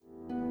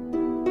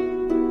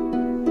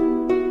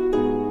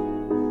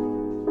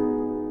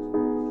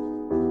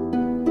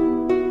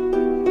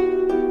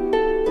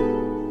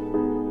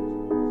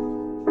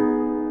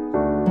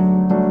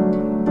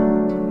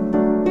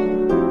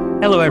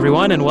Hello,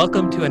 everyone, and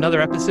welcome to another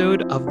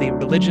episode of the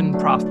Religion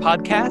Prof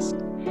podcast.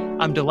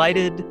 I'm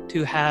delighted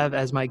to have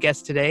as my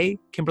guest today,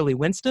 Kimberly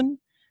Winston,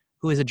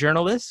 who is a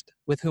journalist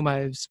with whom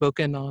I've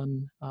spoken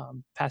on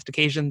past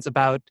occasions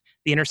about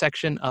the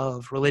intersection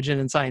of religion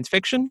and science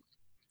fiction.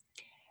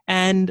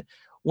 And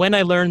when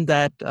I learned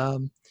that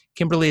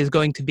Kimberly is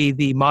going to be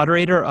the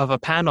moderator of a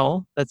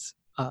panel that's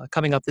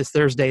coming up this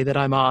Thursday that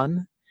I'm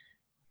on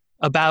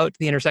about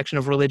the intersection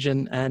of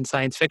religion and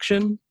science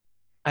fiction,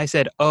 I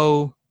said,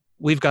 oh,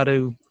 we've got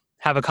to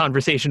have a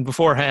conversation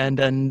beforehand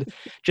and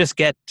just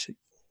get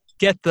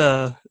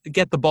the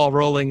ball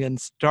rolling and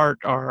start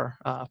our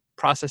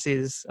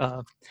processes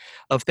of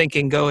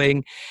thinking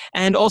going,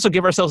 and also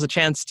give ourselves a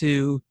chance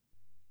to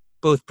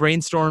both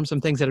brainstorm some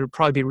things that would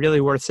probably be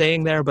really worth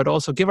saying there, but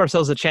also give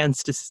ourselves a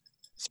chance to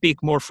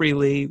speak more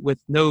freely with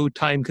no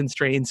time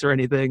constraints or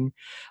anything.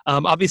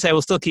 Obviously, I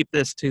will still keep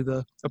this to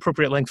the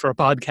appropriate length for a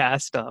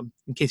podcast,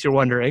 in case you're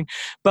wondering,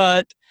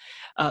 but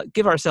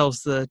give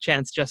ourselves the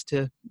chance just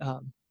to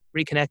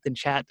reconnect and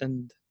chat,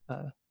 and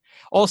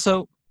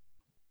also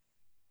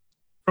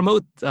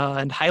promote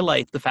and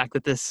highlight the fact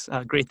that this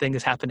great thing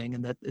is happening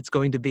and that it's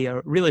going to be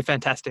a really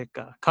fantastic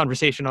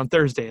conversation on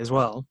Thursday as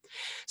well.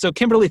 So,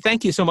 Kimberly,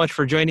 thank you so much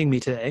for joining me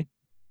today.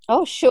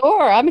 Oh,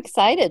 sure. I'm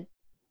excited.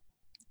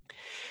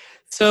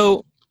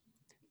 So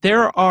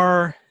there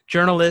are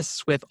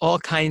journalists with all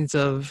kinds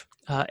of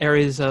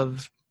areas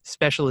of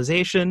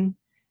specialization.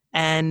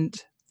 And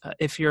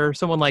if you're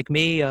someone like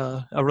me,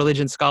 a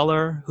religion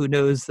scholar who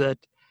knows that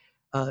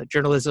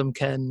journalism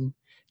can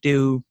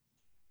do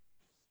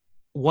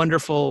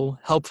wonderful,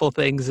 helpful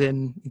things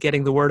in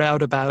getting the word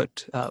out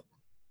about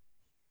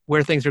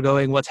where things are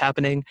going, what's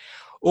happening,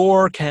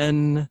 or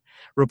can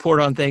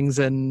report on things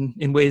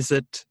in ways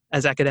that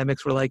as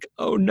academics we're like,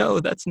 oh no,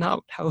 that's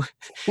not how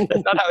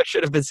it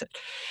should have been said.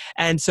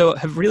 And so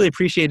have really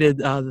appreciated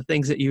the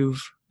things that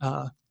you've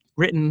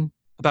written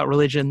about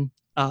religion.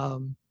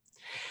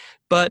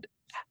 But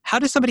how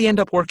does somebody end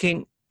up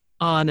working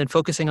on and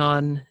focusing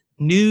on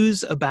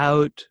news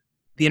about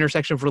the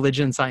intersection of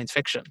religion and science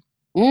fiction?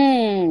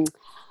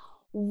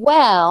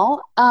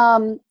 Well,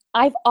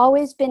 I've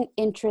always been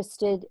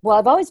interested. Well,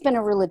 I've always been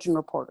a religion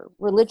reporter.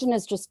 Religion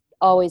has just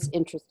always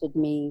interested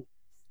me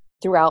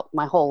throughout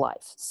my whole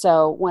life.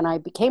 So when I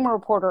became a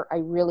reporter, I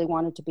really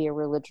wanted to be a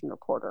religion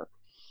reporter.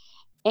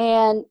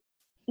 And,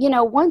 you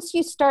know, once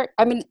you start,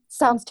 I mean, it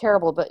sounds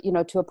terrible, but, you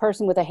know, to a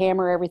person with a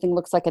hammer, everything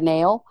looks like a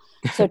nail.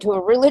 So to a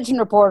religion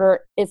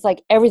reporter, it's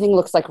like everything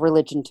looks like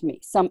religion to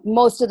me.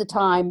 Most of the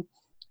time,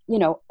 you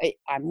know,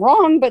 I'm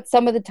wrong, but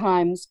some of the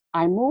times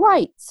I'm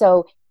right.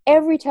 So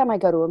every time I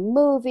go to a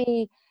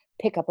movie,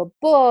 pick up a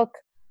book,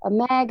 a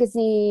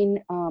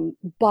magazine,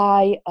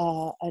 buy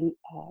a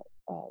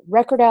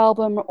record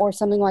album or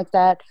something like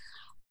that,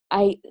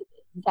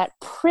 that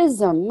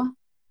prism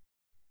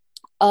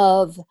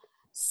of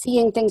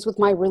seeing things with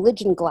my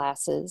religion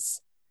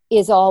glasses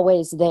is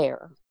always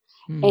there.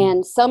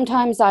 And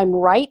sometimes I'm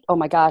right. Oh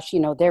my gosh, you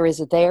know, there is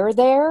a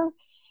there.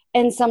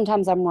 And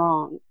sometimes I'm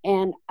wrong.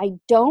 And I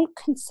don't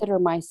consider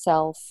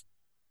myself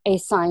a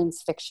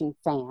science fiction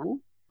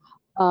fan,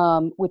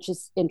 which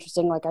is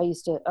interesting. Like I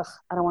used to,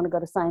 I don't want to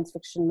go to science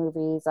fiction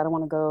movies. I don't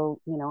want to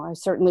go, you know, I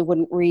certainly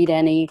wouldn't read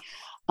any.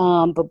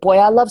 But boy,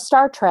 I love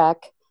Star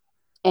Trek.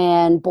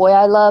 And boy,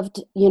 I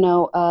loved, you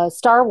know,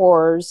 Star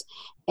Wars.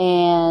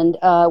 And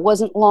it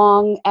wasn't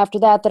long after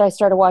that I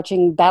started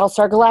watching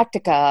Battlestar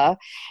Galactica.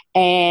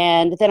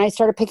 And then I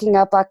started picking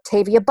up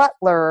Octavia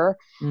Butler.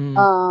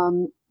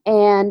 And,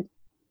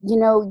 you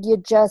know,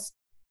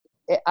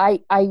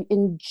 I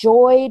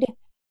enjoyed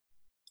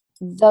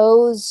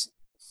those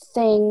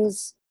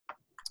things,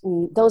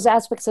 those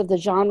aspects of the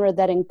genre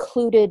that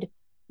included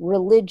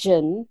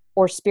religion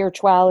or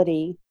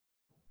spirituality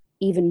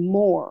even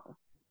more.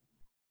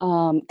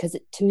 Because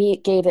to me,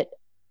 it gave it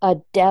a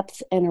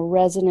depth and a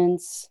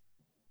resonance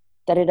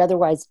that it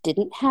otherwise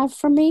didn't have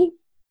for me.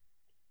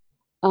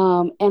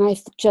 And I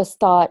just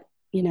thought,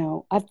 you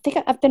know, I think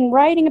I've been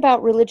writing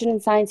about religion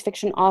and science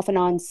fiction off and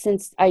on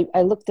since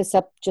I looked this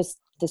up just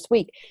this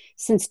week,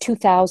 since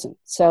 2000.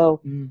 So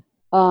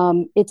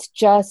it's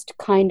just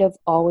kind of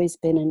always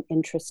been an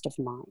interest of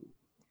mine.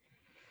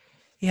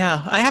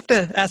 Yeah, I have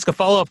to ask a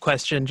follow-up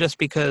question just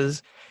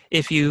because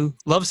if you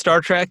love Star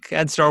Trek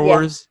and Star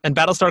Wars and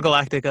Battlestar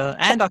Galactica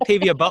and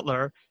Octavia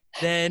Butler,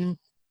 then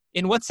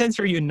in what sense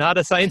are you not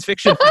a science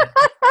fiction fan?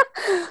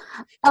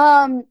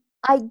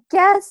 I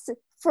guess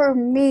for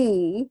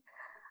me,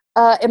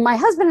 and my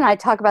husband and I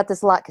talk about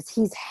this a lot because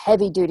he's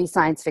heavy-duty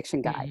science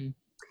fiction guy.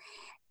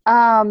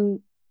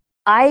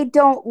 I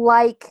don't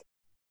like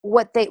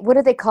what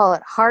do they call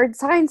it? Hard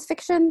science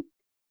fiction,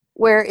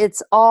 where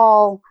it's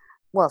all,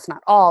 well, it's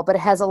not all, but it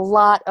has a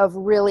lot of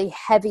really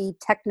heavy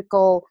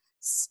technical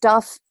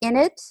stuff in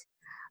it.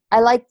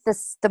 I like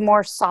the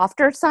more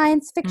softer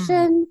science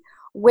fiction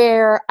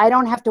where I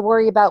don't have to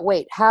worry about,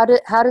 wait, how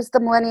does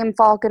the Millennium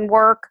Falcon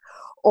work?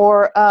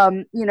 Or,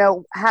 you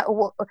know,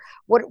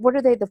 what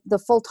are they, the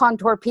Fulton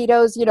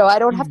torpedoes? You know, I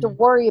don't have to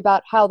worry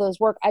about how those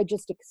work. I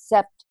just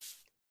accept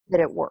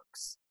that it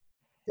works.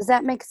 Does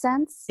that make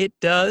sense? It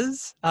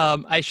does.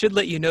 I should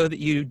let you know that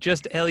you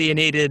just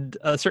alienated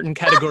a certain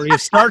category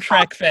of Star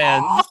Trek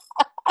fans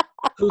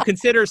who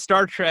consider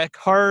Star Trek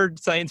hard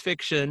science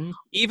fiction,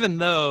 even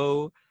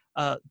though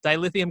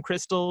dilithium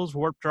crystals,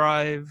 warp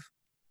drive,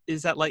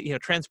 is that like,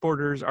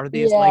 transporters, are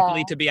these likely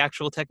Yeah. to be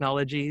actual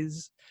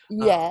technologies?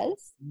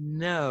 Yes.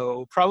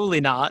 No, probably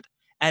not.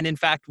 And in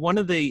fact, one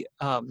of the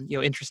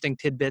interesting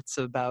tidbits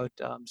about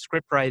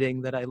script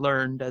writing that I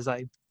learned as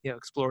I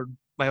explored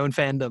my own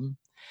fandom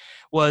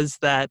was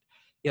that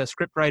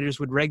script writers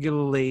would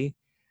regularly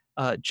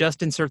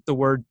just insert the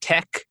word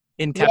tech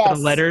in capital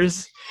Yes.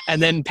 letters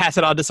and then pass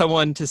it on to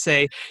someone to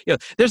say,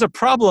 there's a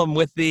problem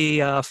with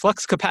the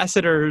flux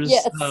capacitors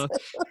Yes.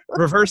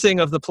 reversing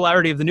of the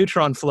polarity of the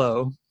neutron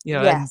flow,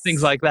 and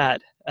things Yes. like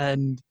that.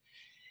 And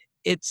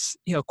it's,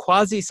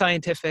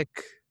 quasi-scientific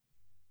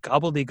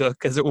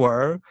gobbledygook, as it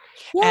were.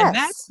 And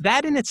Yes.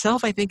 that in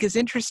itself, I think, is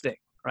interesting,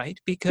 right?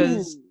 Hmm.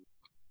 Because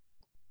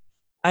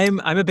I'm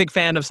a big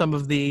fan of some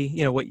of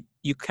the, what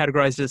you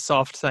categorized as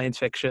soft science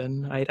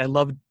fiction. I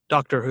love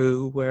Doctor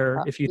Who,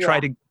 where if you try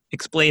Yeah. to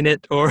explain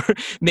it or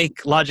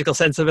make logical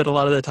sense of it, a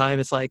lot of the time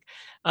it's like,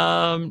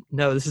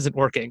 no, this isn't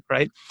working,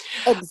 right?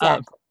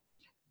 Exactly.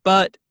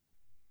 But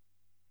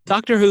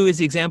Doctor Who is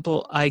the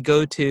example I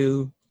go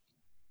to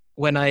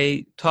when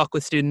I talk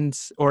with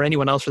students or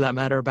anyone else for that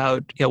matter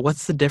about,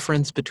 what's the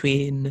difference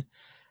between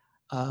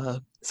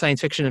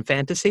science fiction and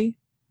fantasy?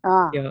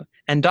 Ah.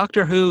 And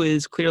Doctor Who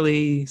is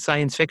clearly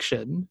science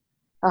fiction,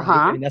 right? I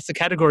Uh-huh. mean, that's the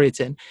category it's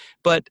in.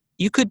 But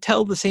you could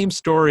tell the same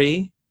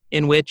story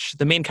in which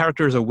the main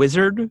character is a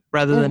wizard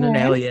rather than an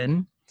Mm-hmm.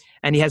 alien,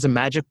 and he has a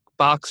magic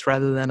box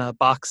rather than a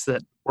box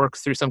that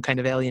works through some kind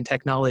of alien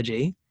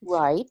technology,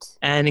 Right.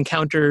 and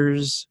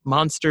encounters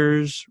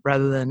monsters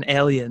rather than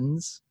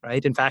aliens,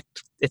 right? In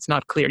fact, it's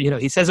not clear.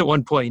 He says at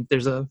one point,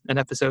 there's an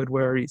episode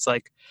where he's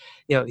like,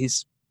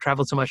 he's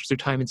traveled so much through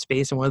time and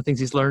space, and one of the things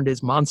he's learned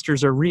is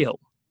monsters are real.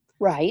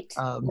 Right.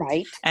 Um,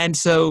 Right. and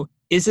so,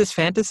 is this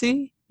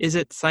fantasy? Is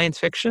it science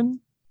fiction?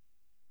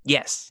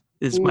 Yes,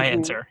 is my Mm-hmm.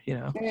 answer.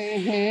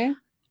 Mm-hmm.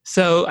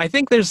 So I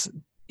think there's,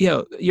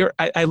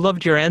 I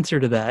loved your answer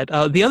to that.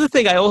 The other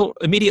thing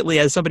immediately,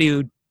 as somebody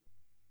who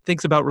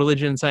thinks about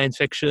religion and science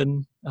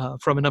fiction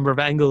from a number of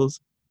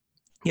angles,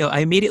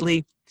 I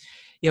immediately,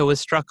 was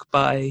struck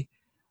by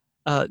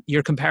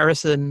your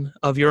comparison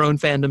of your own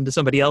fandom to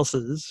somebody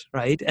else's,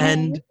 right? Mm-hmm.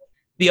 And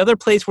the other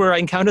place where I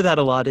encounter that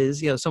a lot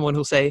is, someone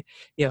who'll say,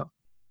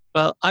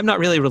 well, I'm not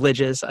really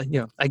religious.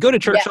 I go to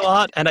church a Yeah.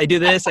 lot and I do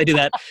this, I do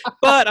that,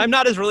 but I'm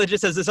not as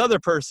religious as this other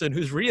person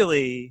who's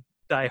really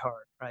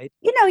diehard, right?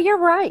 You're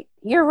right.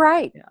 You're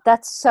right. Yeah.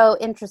 That's so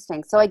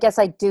interesting. So I guess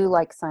I do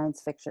like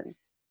science fiction.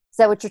 Is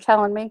that what you're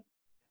telling me?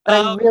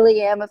 But I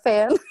really am a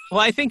fan.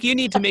 Well, I think you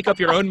need to make up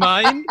your own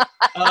mind.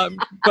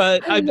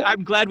 But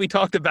I'm glad we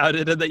talked about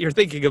it and that you're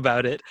thinking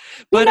about it.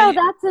 But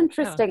That's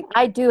interesting.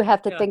 I do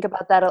have to think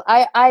about that.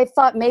 I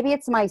thought maybe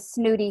it's my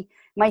snooty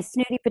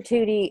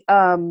patootie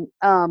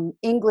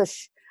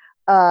English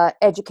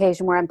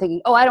education where I'm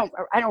thinking, oh, I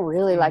don't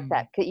really like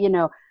that.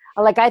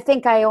 Like I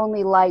think I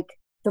only like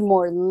the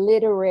more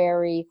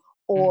literary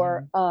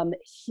or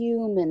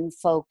human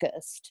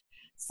focused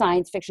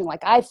science fiction.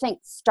 Like I think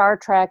Star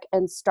Trek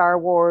and Star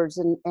Wars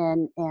and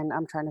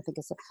I'm trying to think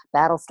of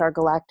Battlestar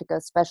Galactica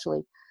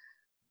especially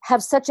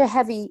have such a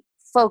heavy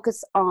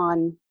focus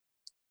on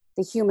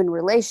the human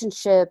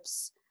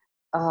relationships,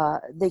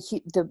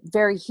 the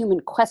very human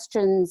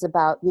questions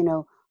about,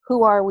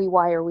 who are we,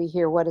 why are we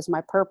here, what is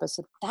my purpose?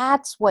 And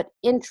that's what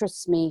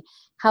interests me,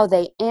 how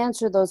they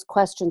answer those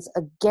questions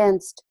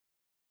against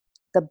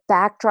the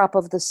backdrop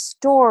of the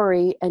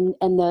story and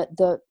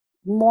the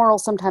moral,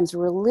 sometimes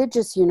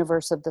religious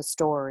universe of the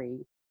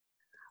story.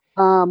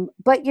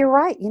 But you're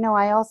right.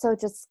 I also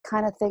just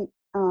kind of think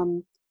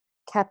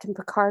Captain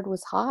Picard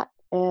was hot.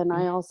 And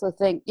I also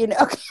think,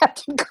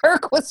 Captain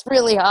Kirk was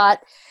really hot.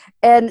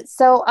 And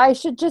so I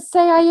should just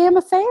say I am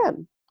a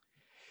fan.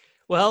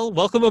 Well,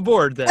 welcome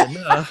aboard then.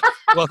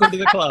 Welcome to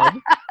the club.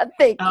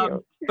 Thank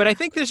you. But I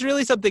think there's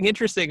really something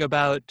interesting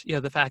about,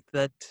 the fact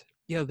that,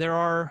 there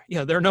are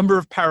a number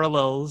of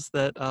parallels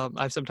that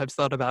I've sometimes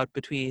thought about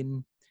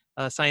between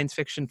science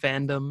fiction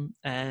fandom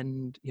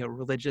and,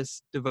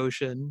 religious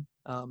devotion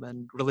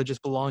and religious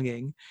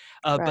belonging.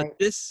 But Right.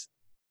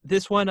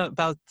 this one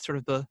about sort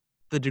of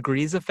the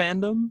degrees of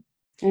fandom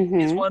is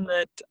Mm-hmm. one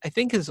that I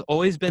think has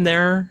always been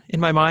there in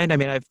my mind. I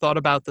mean, I've thought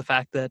about the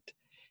fact that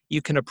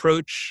you can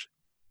approach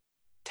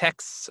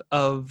texts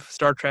of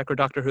Star Trek or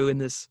Doctor Who in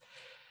this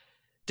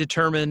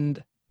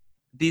determined,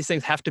 these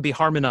things have to be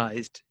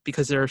harmonized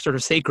because they're sort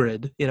of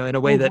sacred, in a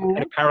way that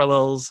kind of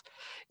parallels,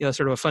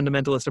 sort of a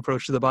fundamentalist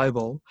approach to the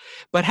Bible.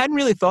 But hadn't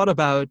really thought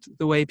about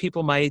the way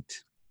people might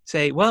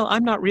say, well,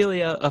 I'm not really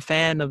a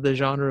fan of the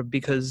genre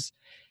because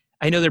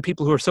I know there are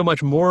people who are so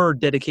much more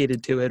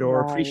dedicated to it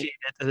or Right. appreciate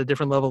it at a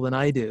different level than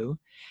I do.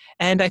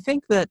 And I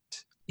think that,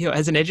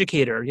 as an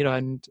educator,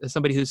 and as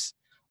somebody who's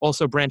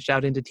also branched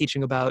out into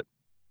teaching about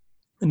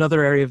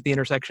another area of the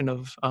intersection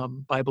of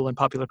Bible and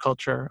popular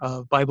culture,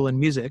 Bible and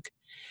music,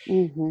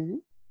 Mm-hmm.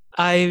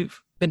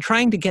 I've been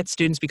trying to get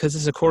students, because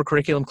this is a core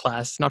curriculum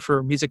class, not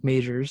for music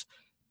majors,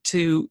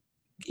 to,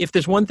 if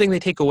there's one thing they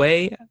take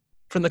away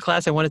from the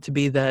class, I want it to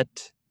be that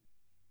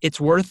it's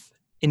worth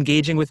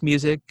engaging with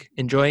music,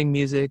 enjoying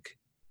music,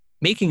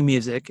 making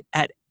music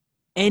at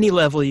any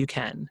level you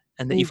can,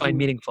 and that you find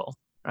meaningful,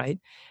 right?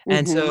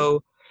 And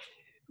so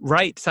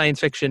write science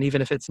fiction,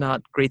 even if it's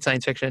not great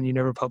science fiction, you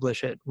never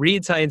publish it.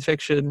 Read science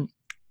fiction,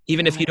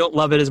 even if you don't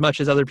love it as much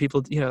as other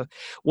people,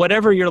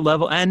 whatever your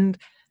level. And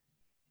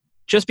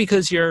just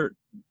because you're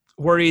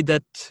worried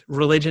that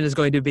religion is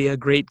going to be a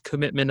great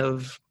commitment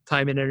of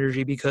time and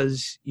energy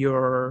because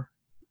your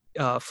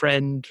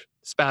friend,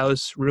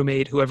 spouse,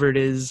 roommate, whoever it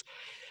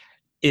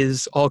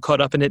is all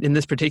caught up in it in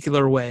this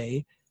particular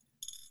way,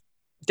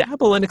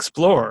 dabble and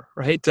explore,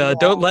 right?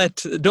 Don't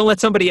let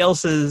somebody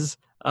else's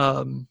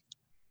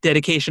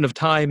dedication of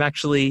time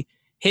actually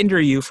hinder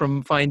you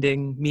from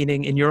finding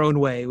meaning in your own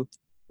way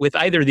with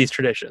either of these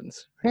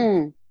traditions.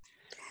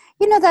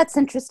 That's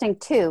interesting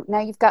too. Now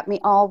you've got me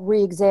all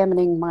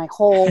re-examining my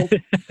whole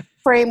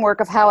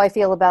framework of how I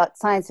feel about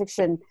science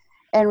fiction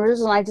and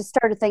religion. I just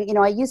started thinking,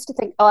 I used to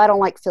think, I don't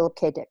like Philip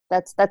K. Dick.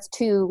 That's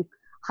too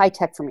high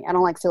tech for me. I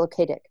don't like Philip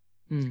K. Dick.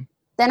 Then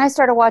I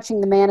started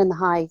watching The Man in the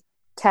High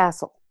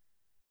Castle.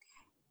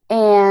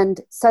 And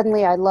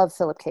suddenly I love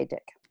Philip K.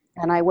 Dick.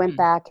 And I went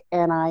back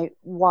and I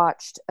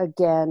watched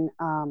again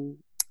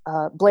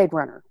Blade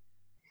Runner.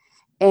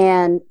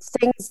 And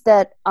things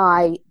that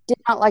I did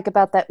not like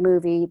about that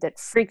movie, that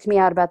freaked me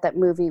out about that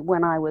movie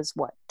when I was,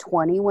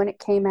 20 when it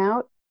came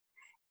out.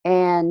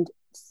 And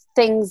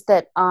things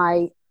that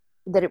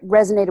it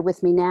resonated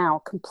with me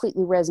now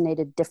completely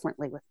resonated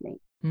differently with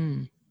me.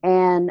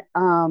 And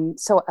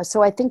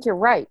so I think you're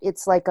right.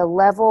 It's like a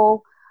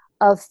level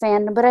of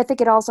fandom, but I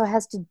think it also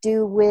has to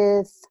do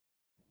with,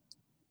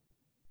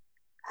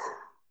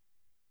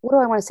 what do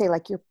I want to say?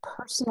 Like your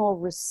personal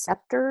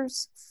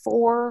receptors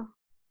for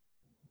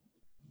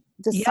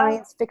the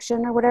science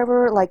fiction or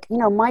whatever. Like,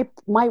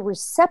 my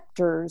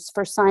receptors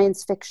for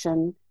science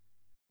fiction,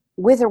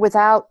 with or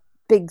without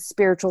big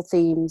spiritual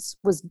themes,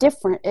 was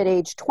different at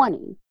age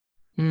 20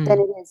 than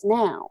it is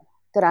now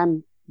that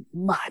I'm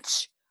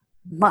much,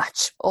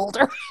 much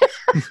older.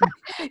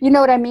 You know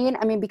what I mean?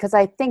 I mean, because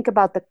I think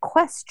about the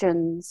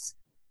questions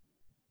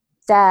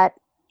that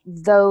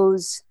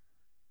those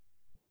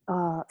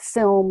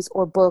films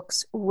or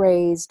books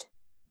raised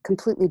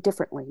completely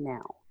differently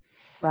now,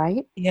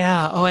 right?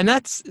 Yeah. Oh, and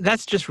that's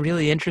just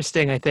really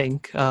interesting, I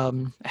think. I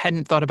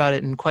hadn't thought about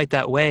it in quite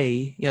that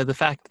way. The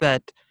fact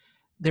that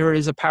there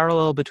is a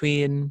parallel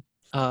between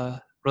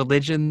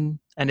religion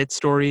and its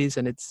stories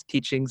and its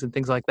teachings and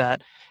things like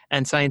that,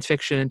 and science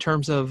fiction, in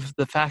terms of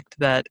the fact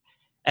that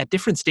at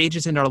different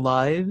stages in our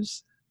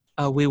lives,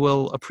 we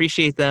will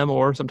appreciate them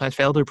or sometimes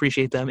fail to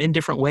appreciate them in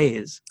different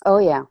ways. Oh,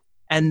 yeah.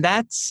 And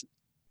that's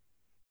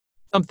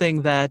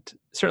something that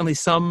certainly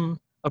some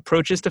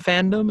approaches to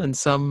fandom and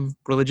some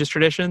religious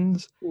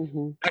traditions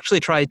actually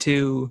try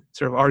to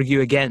sort of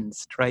argue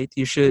against, right?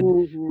 You should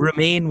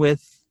remain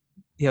with,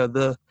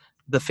 the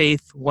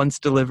faith once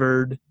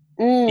delivered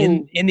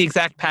in the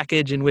exact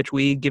package in which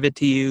we give it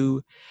to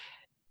you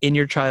in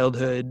your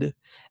childhood.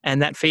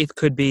 And that faith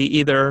could be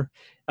either,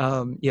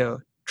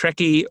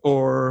 Trekkie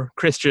or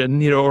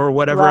Christian, or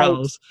whatever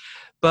else.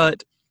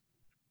 But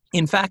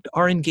in fact,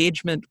 our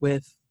engagement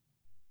with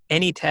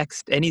any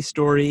text, any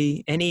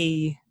story,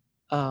 any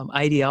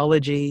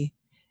ideology,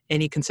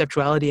 any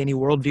conceptuality, any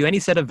worldview, any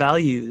set of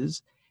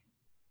values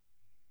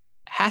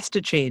has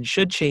to change,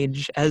 should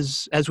change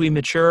as we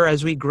mature,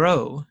 as we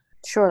grow.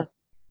 Sure.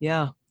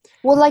 Yeah.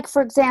 Well, like,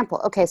 for example,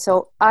 okay,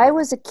 so I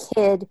was a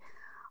kid.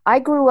 I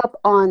grew up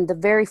on the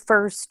very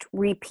first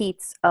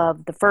repeats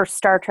of the first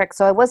Star Trek,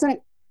 so I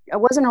wasn't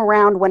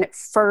around when it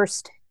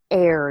first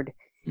aired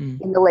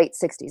in the late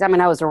 60s. I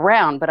mean, I was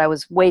around, but I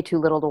was way too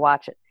little to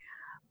watch it.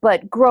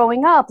 But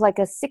growing up, like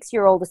a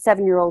 6-year-old, a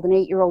 7-year-old, an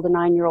 8-year-old, a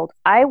 9-year-old,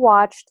 I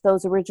watched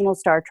those original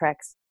Star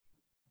Treks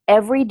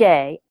every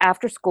day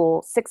after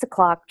school, 6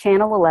 o'clock,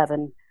 Channel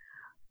 11.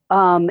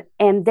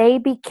 And they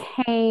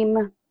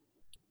became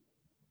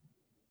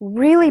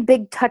really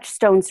big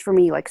touchstones for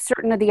me, like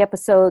certain of the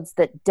episodes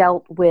that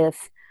dealt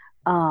with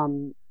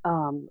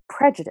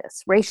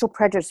prejudice, racial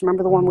prejudice.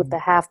 Remember the one with the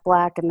half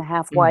black and the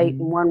half white, and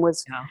one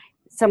was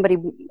somebody,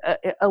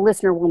 a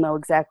listener will know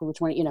exactly which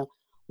one,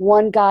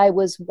 one guy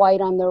was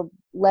white on the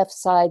left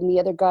side and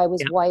the other guy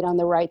was white on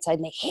the right side,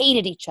 and they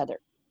hated each other.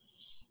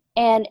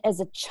 And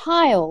as a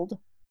child,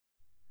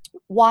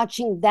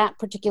 watching that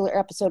particular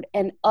episode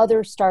and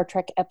other Star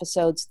Trek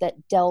episodes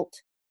that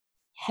dealt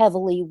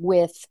heavily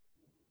with,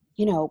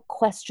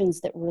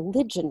 questions that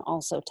religion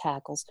also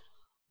tackles,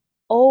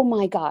 oh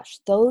my gosh,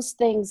 those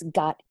things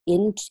got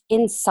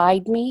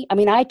inside me. I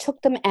mean, I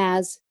took them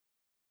as,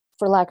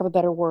 for lack of a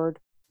better word,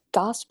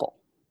 gospel.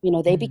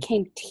 They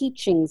became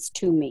teachings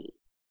to me.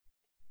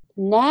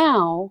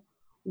 Now,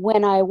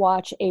 when I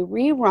watch a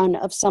rerun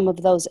of some of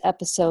those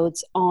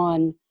episodes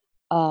on,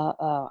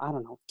 I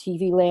don't know,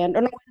 TV Land,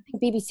 or no, I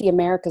think BBC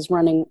America's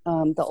running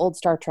the old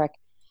Star Trek,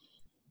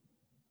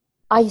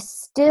 I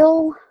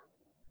still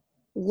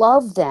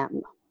love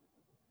them,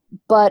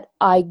 but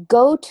I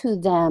go to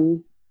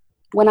them,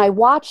 when I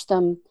watch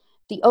them,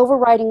 the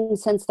overriding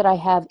sense that I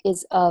have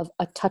is of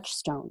a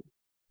touchstone.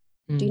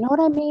 Do you know what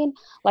I mean?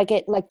 Like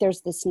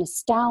there's this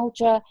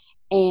nostalgia,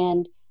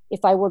 and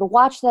if I were to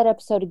watch that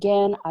episode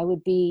again, I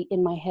would be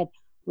in my head,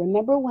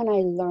 remember when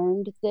I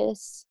learned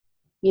this?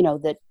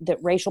 That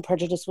racial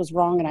prejudice was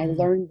wrong, and I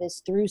learned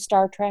this through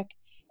Star Trek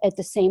at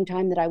the same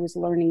time that I was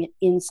learning it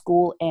in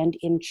school and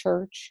in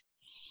church.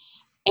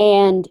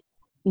 And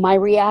my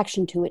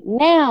reaction to it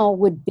now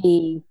would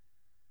be,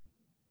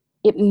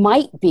 it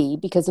might be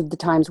because of the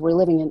times we're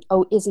living in,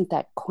 oh, isn't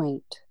that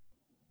quaint?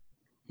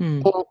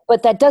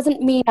 But that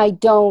doesn't mean I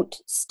don't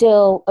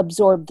still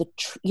absorb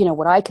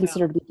what I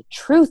consider to be the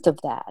truth of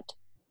that.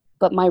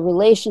 But my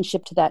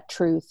relationship to that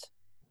truth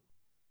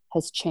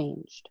has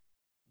changed.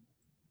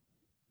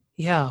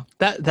 Yeah,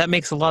 that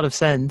makes a lot of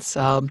sense.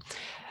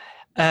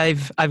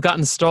 I've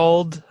gotten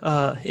stalled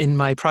in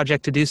my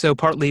project to do so,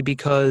 partly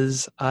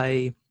because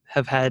I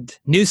have had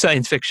new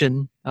science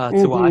fiction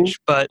to watch.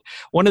 But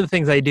one of the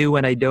things I do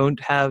when I don't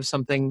have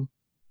something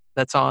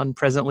that's on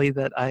presently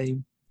that I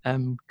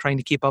am trying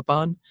to keep up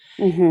on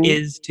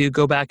is to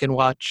go back and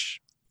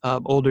watch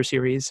older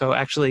series. So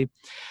actually,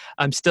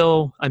 I'm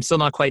still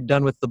not quite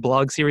done with the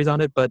blog series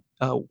on it, but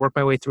work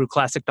my way through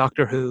classic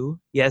Doctor Who.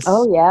 Yes.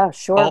 Oh yeah,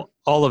 sure.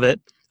 All of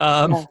it.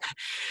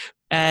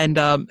 And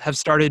have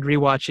started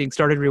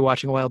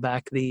rewatching a while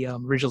back the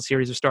original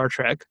series of Star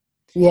Trek.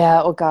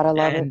 Yeah. Oh God, I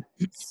love it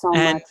so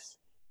much.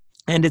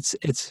 And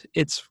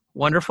it's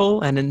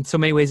wonderful, and in so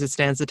many ways it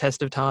stands the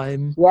test of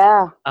time.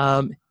 Yeah.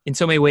 In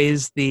so many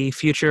ways, the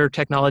future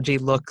technology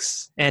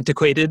looks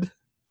antiquated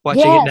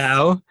watching it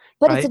now.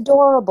 But right? it's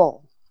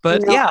adorable.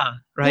 But Yeah.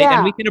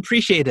 And we can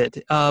appreciate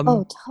it.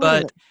 Totally.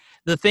 But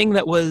the thing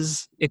that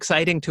was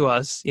exciting to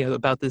us,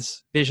 about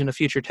this vision of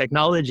future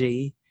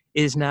technology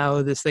is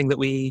now this thing that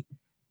we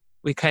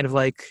kind of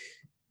like,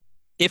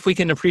 if we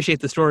can appreciate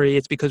the story,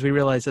 it's because we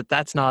realize that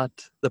that's not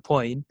the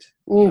point.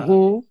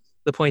 The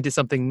point is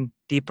something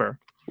deeper.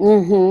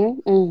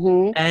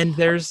 And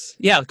there's,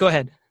 go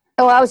ahead.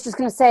 Oh, I was just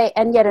going to say,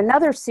 and yet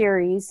another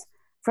series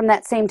from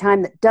that same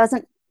time that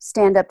doesn't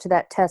stand up to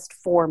that test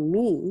for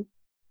me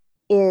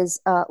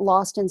is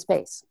Lost in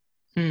Space.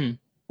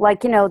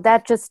 Like,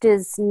 that just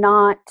is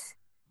not,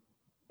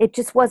 it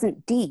just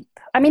wasn't deep.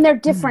 I mean, they're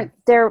different.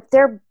 They're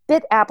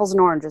bit apples and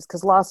oranges,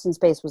 because Lost in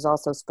Space was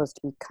also supposed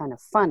to be kind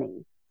of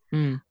funny.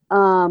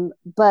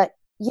 But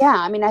yeah,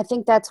 I mean, I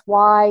think that's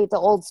why the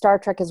old Star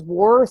Trek is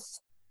worth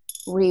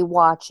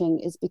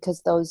rewatching, is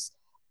because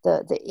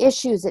the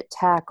issues it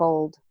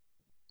tackled,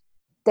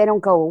 they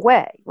don't go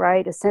away,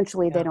 right?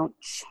 Essentially, they don't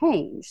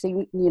change.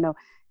 So,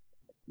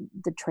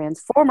 the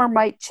transformer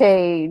might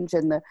change,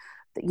 and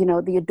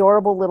the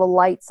adorable little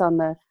lights on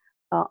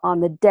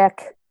the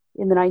deck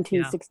in the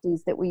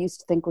 1960s that we used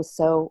to think was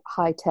so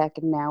high tech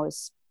and now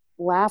is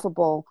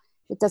laughable.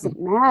 It doesn't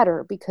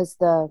matter, because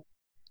the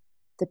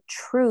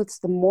truths,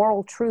 the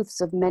moral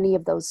truths of many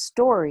of those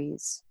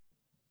stories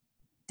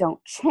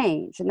don't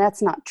change. And that's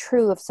not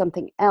true of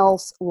something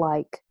else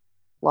like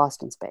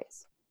Lost in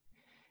Space.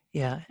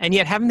 Yeah. And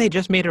yet, haven't they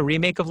just made a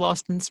remake of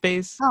Lost in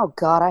Space? Oh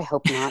God, I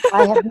hope not.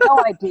 I have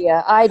no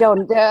idea. I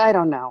don't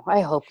know.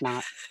 I hope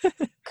not.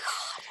 God.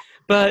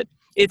 But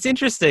it's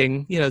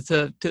interesting,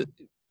 to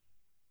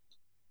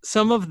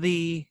some of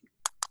the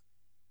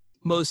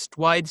most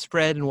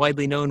widespread and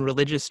widely known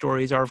religious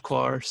stories are, of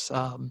course,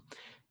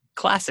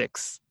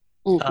 classics,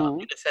 in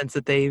the sense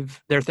that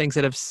they're things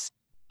that have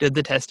stood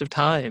the test of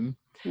time.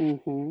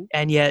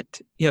 And yet,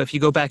 if you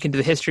go back into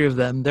the history of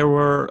them, there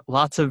were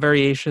lots of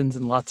variations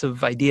and lots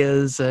of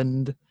ideas,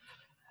 and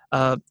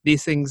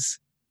these things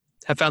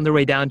have found their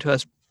way down to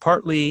us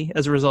partly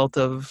as a result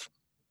of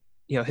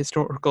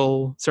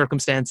historical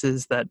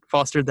circumstances that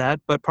fostered that,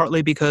 but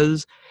partly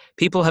because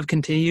people have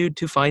continued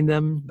to find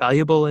them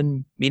valuable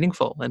and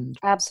meaningful, and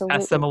pass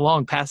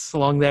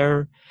along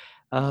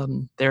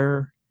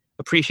their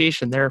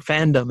appreciation, their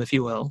fandom, if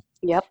you will.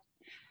 Yep.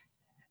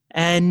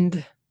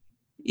 And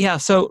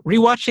so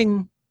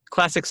rewatching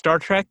classic Star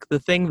Trek, the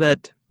thing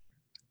that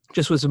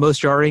just was the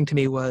most jarring to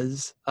me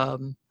was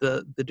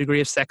the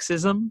degree of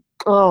sexism.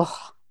 Oh,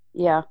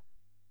 yeah.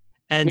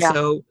 And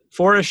so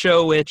for a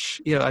show which,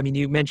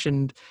 you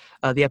mentioned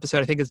the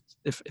episode, I think is,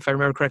 if I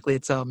remember correctly,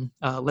 it's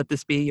Let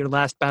This Be Your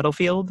Last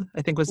Battlefield,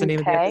 I think was the name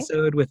of the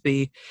episode, with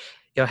the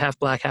half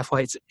black, half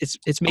white.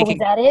 It's making,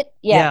 was that it?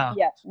 Yeah.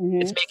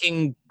 It's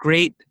making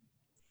great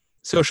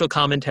social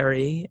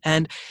commentary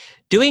and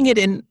doing it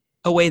in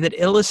a way that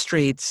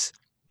illustrates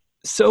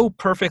so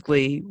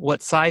perfectly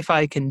what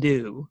sci-fi can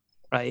do,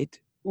 right?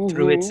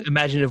 Through its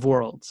imaginative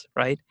worlds,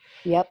 right?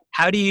 Yep.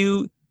 How do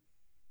you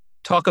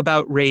talk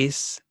about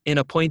race in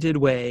a pointed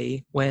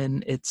way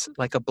when it's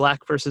like a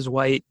black versus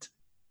white,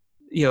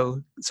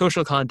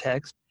 social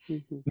context?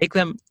 Make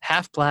them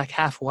half black,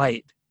 half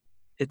white.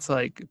 It's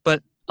like,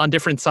 but on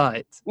different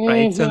sides,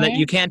 right? So that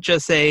you can't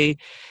just say,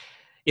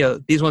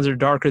 these ones are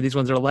darker, these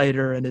ones are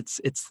lighter, and it's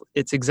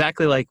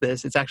exactly like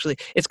this.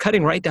 It's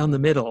cutting right down the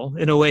middle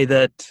in a way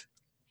that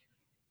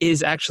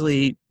is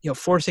actually,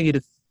 forcing you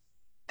to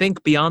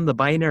think beyond the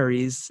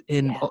binaries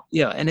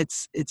Yeah. and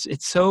it's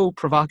so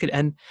provocative.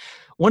 And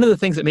one of the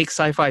things that makes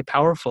sci-fi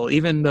powerful,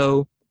 even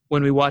though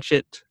when we watch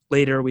it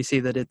later we see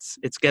that it's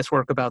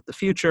guesswork about the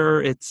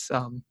future, it's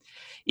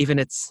even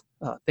it's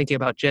thinking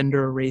about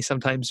gender, race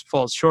sometimes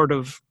falls short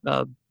of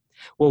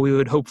what we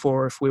would hope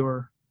for if we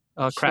were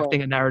Sure.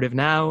 crafting a narrative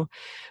now.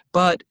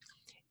 But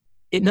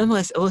it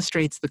nonetheless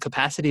illustrates the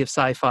capacity of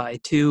sci-fi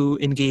to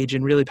engage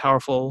in really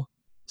powerful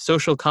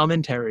social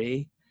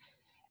commentary,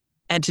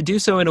 and to do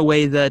so in a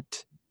way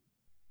that,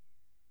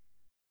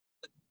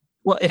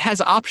 well, it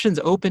has options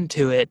open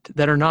to it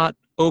that are not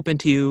open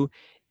to you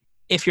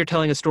if you're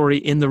telling a story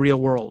in the real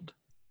world,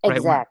 right?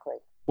 Exactly.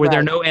 Where there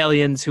are Right. no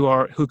aliens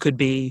who could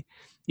be,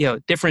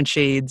 different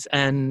shades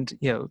and,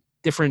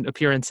 different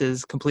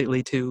appearances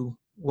completely to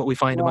what we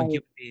find among Right.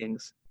 human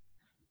beings.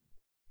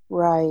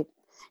 Right.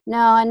 No,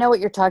 I know what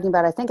you're talking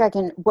about. I think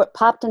what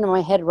popped into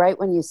my head right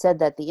when you said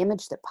that, the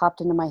image that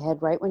popped into my head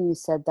right when you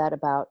said that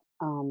about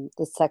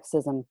the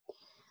sexism,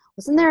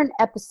 wasn't there an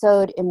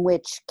episode in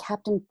which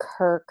Captain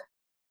Kirk,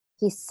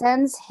 he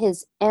sends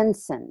his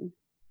ensign,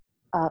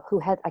 who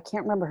had, I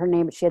can't remember her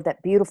name, but she had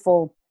that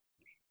beautiful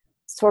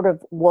sort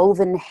of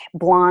woven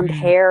blonde Mm.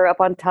 hair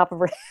up on top of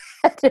her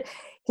head.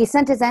 He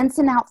sent his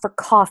ensign out for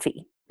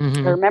coffee. I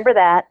Mm-hmm. remember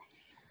that.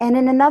 And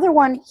in another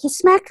one, he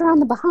smacked her on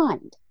the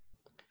behind.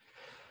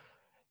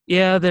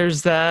 Yeah,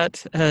 there's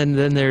that. And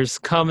then there's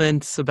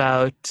comments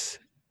about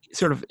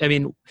sort of, I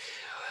mean,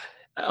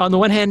 on the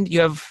one hand,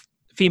 you have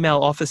female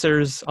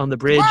officers on the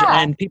bridge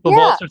Yeah, and people of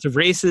all yeah. sorts of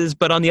races.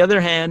 But on the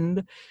other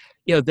hand,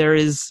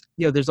 there's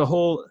a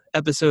whole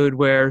episode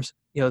where,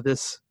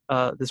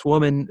 this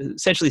woman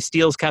essentially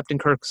steals Captain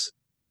Kirk's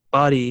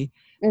body,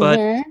 but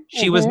Mm-hmm.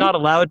 she was Mm-hmm. not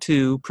allowed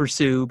to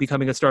pursue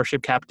becoming a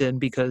starship captain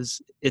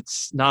because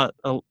it's not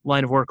a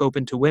line of work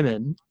open to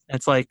women.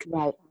 It's like,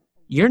 Right.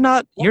 you're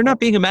not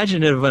being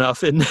imaginative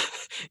enough in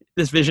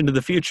this vision of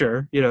the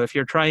future. If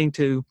you're trying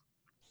to,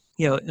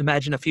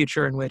 imagine a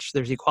future in which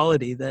there's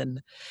equality,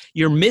 then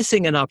you're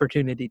missing an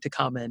opportunity to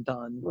comment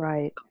on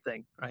Right.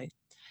 something, right?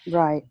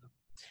 Right.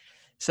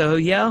 So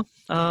yeah,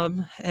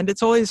 and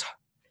it's always,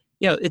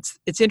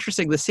 it's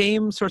interesting. The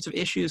same sorts of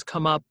issues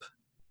come up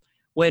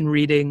when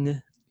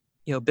reading,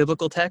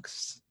 biblical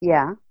texts,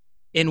 Yeah.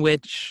 in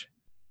which,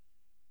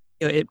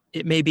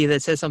 it may be that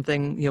it says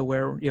something,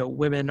 where,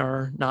 women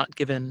are not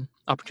given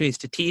opportunities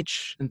to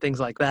teach and things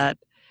like that,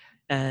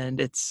 and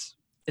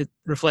it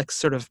reflects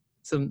sort of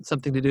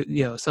something to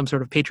do, some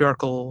sort of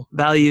patriarchal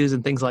values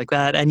and things like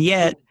that, and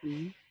yet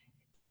Mm-hmm.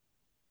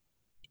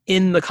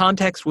 in the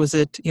context, was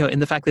it, in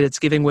the fact that it's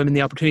giving women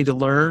the opportunity to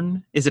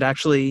learn, is it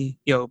actually,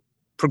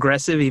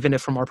 progressive, even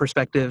if from our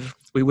perspective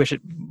we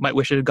might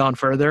wish it had gone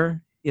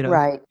further,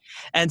 Right.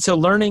 and so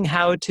learning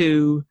how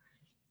to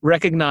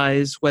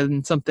recognize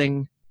when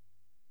something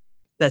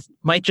that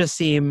might just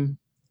seem,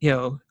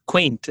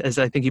 quaint, as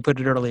I think you put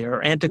it earlier,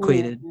 or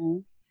antiquated, Mm-hmm.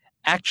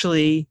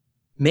 actually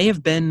may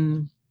have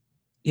been,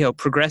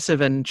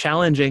 progressive and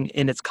challenging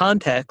in its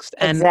context,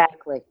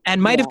 Exactly.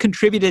 and might have Yeah.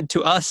 contributed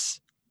to us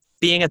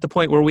being at the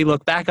point where we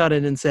look back on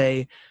it and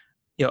say,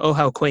 oh,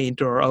 how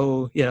quaint, or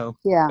oh, Yeah.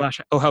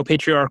 gosh, oh, how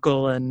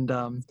patriarchal, and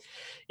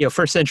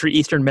first century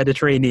Eastern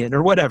Mediterranean,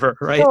 or whatever,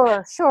 right?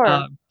 Sure.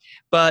 Sure.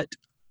 But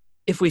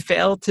if we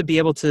fail to be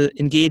able to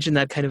engage in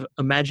that kind of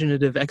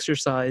imaginative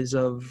exercise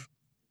of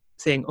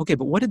saying, okay,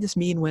 but what did this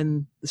mean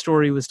when the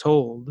story was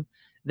told,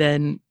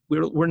 then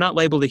we're not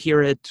liable to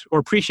hear it or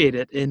appreciate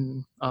it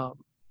in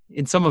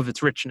some of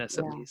its richness,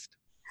 at Yeah. least.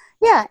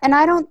 Yeah. And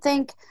I don't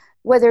think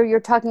whether you're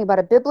talking about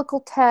a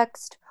biblical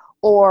text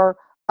or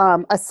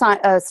a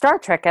Star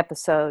Trek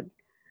episode,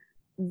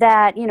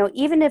 that,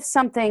 even if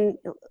something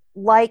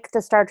like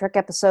the Star Trek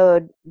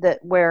episode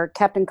where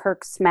Captain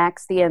Kirk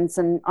smacks the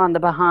ensign on the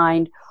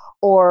behind,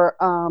 or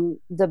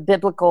the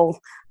biblical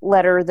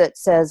letter that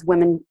says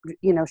women,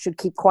 should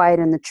keep quiet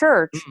in the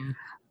church,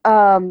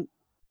 Mm-mm.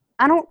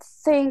 I don't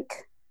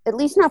think, at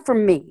least not for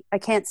me, I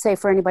can't say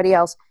for anybody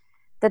else,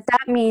 that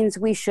means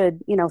we should,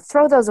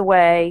 throw those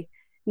away,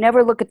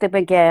 never look at them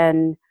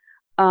again.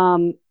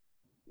 Um,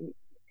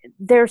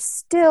 there's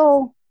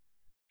still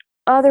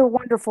other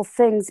wonderful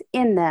things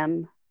in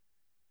them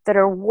that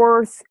are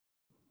worth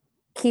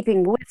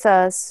keeping with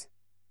us,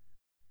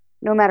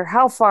 no matter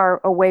how far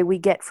away we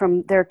get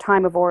from their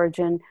time of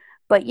origin.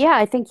 But yeah,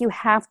 I think you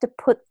have to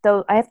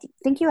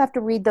think you have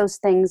to read those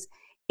things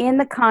in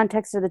the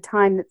context of the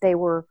time that they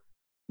were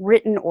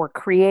written or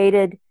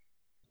created,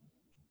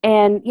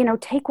 and,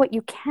 take what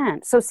you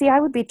can. So see, I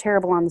would be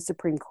terrible on the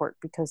Supreme Court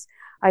because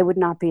I would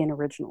not be an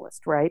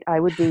originalist, right? I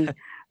would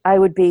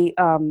be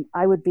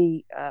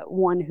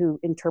one who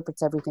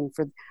interprets everything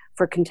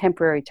for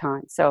contemporary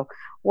time. So,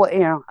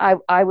 well,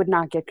 I would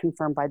not get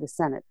confirmed by the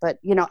Senate. But,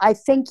 I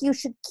think you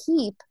should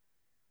keep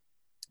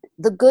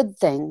the good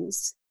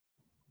things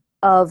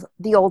of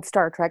the old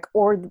Star Trek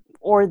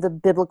or the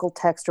biblical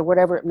text or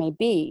whatever it may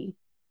be,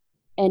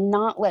 and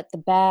not let the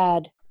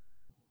bad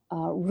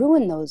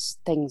ruin those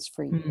things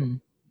for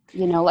you.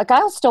 Mm-mm. Like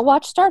I'll still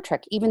watch Star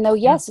Trek, even though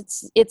Yeah.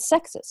 yes, it's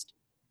sexist,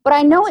 but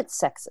I know it's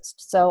sexist,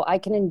 so I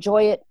can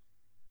enjoy it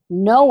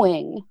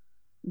knowing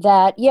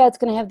that, yeah, it's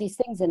going to have these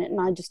things in it, and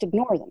I just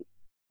ignore them.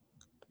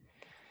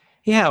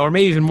 Yeah, or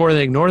maybe even more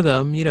than ignore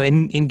them,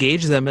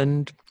 engage them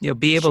and,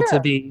 be able to Sure.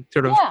 be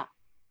sort of Yeah.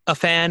 a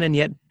fan and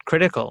yet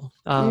critical.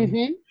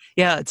 Mm-hmm.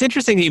 Yeah, it's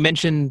interesting that you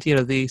mentioned,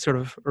 the sort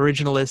of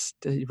originalist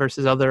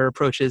versus other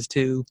approaches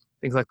to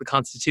things like the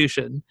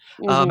Constitution.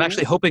 I'm Mm-hmm.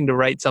 actually hoping to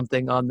write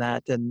something on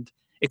that and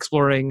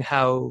exploring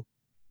how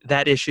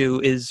that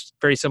issue is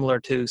very similar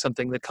to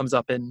something that comes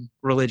up in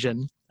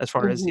religion as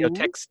far as,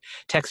 Mm-hmm.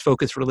 text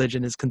focused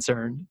religion is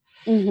concerned.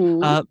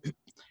 Mm-hmm. Uh,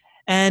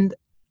 and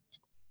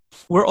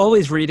we're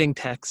always reading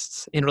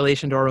texts in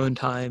relation to our own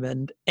time,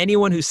 and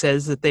anyone who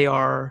says that they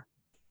are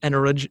an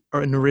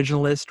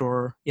originalist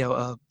or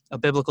a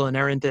biblical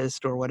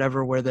inerrantist or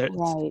whatever, where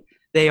Right.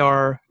 they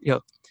are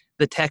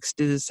the text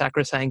is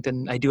sacrosanct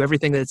and I do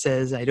everything that it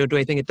says, I don't do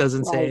anything it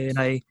doesn't say, Right. and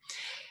I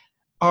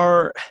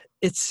are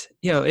it's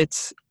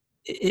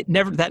it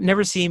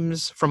never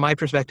seems from my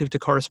perspective to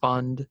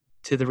correspond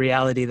to the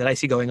reality that I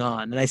see going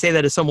on. And I say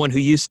that as someone who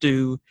used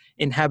to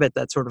inhabit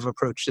that sort of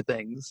approach to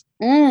things.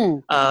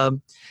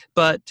 Mm.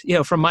 But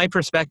from my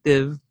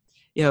perspective,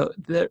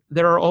 there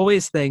are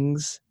always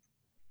things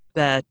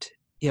that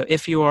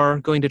if you are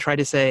going to try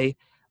to say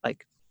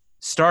like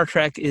Star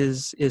Trek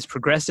is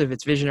progressive,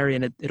 it's visionary,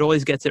 and it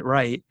always gets it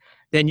right,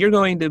 then you're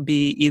going to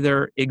be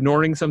either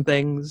ignoring some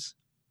things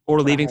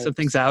or leaving some Right.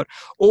 things out,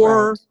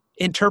 or Right.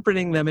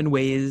 interpreting them in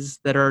ways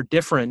that are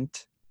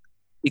different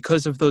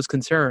because of those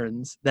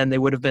concerns than they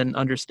would have been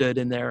understood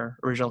in their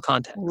original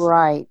context.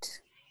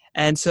 Right.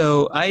 And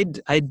so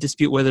I'd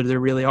dispute whether there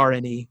really are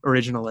any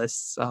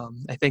originalists.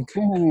 I think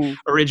Mm.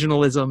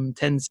 originalism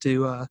tends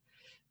to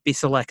be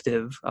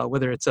selective,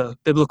 whether it's a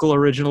biblical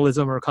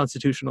originalism or a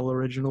constitutional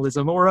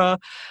originalism or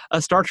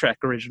a Star Trek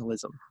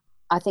originalism.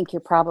 I think you're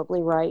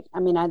probably right. I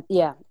mean, I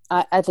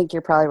think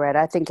you're probably right.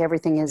 I think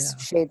everything is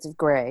shades of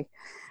gray,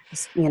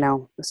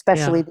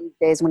 especially these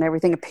days when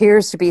everything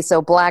appears to be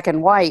so black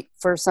and white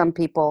for some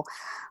people.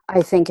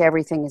 I think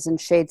everything is in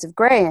shades of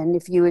gray. And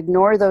if you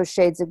ignore those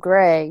shades of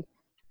gray,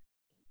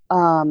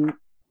 in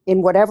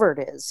whatever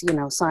it is,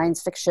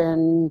 science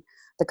fiction,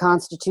 the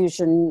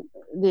Constitution,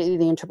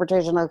 the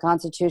interpretation of the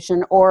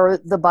Constitution, or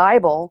the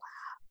Bible,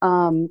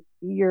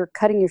 you're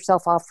cutting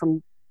yourself off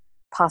from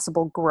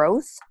possible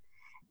growth.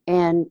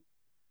 And,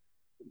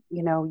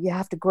 you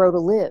have to grow to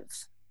live.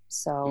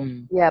 So,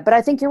 but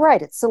I think you're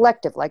right. It's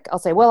selective. Like I'll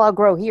say, well, I'll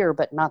grow here,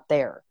 but not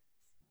there.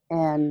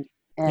 And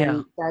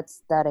that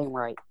ain't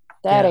right.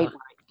 That ain't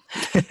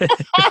right.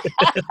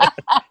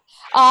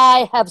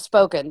 I have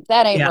spoken.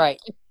 That ain't right.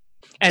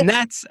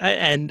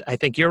 And I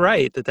think you're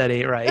right that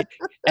ain't right.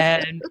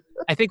 And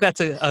I think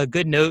that's a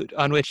good note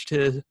on which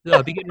to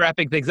begin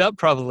wrapping things up,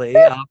 probably.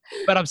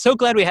 But I'm so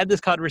glad we had this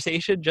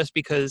conversation, just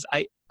because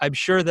I'm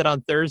sure that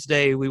on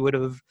Thursday we would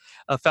have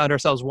found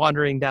ourselves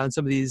wandering down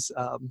some of these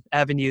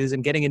avenues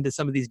and getting into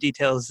some of these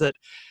details that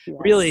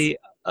really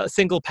a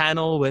single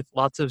panel with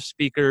lots of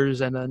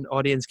speakers and an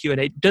audience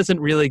Q&A doesn't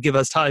really give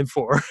us time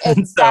for.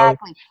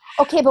 Exactly.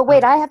 Okay, but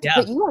wait, I have to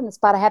put you on the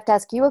spot. I have to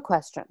ask you a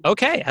question.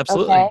 Okay,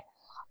 absolutely. Okay.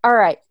 All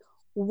right.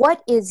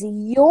 What is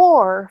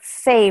your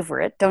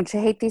favorite? Don't you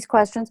hate these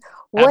questions?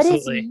 What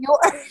Absolutely.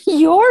 is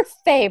your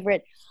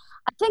favorite?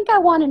 I think I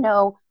want to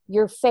know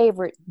your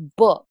favorite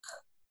book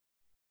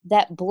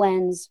that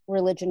blends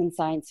religion and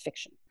science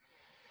fiction.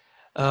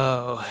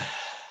 Oh.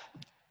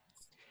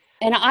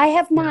 And I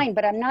have mine,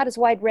 but I'm not as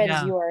wide read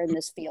as you are in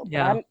this field.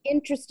 Yeah. But I'm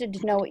interested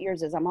to know what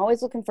yours is. I'm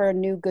always looking for a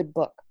new good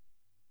book.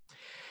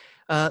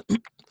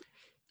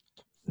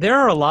 There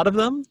are a lot of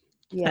them.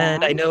 Yeah.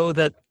 And I know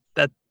that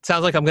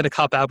sounds like I'm going to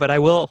cop out, but I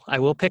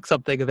will pick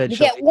something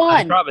eventually. You get one.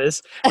 I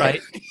promise, right?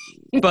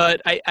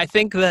 But I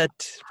think that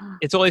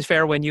it's always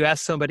fair when you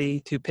ask somebody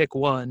to pick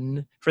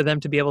one for them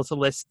to be able to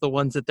list the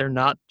ones that they're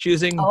not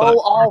choosing, but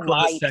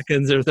close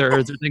seconds or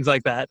thirds or things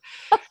like that.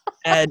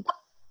 And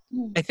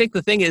I think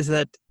the thing is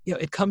that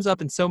it comes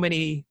up in so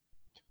many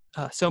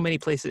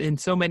places, in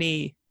so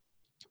many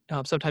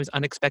sometimes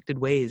unexpected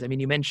ways. I mean,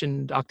 you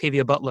mentioned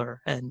Octavia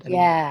Butler, and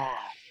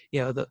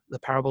the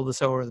parable of the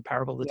sower, the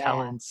parable of the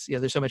talents.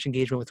 There's so much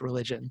engagement with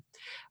religion.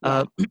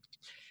 John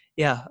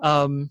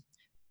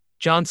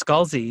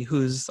Scalzi,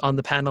 who's on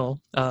the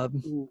panel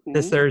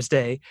this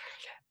Thursday,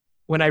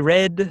 when I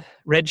read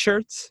Red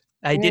Shirts,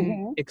 I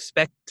didn't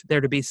expect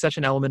there to be such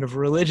an element of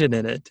religion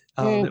in it.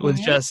 It was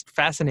just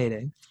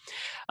fascinating.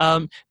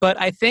 But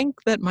I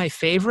think that my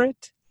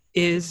favorite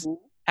is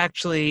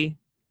actually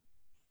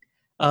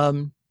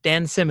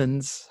Dan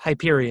Simmons'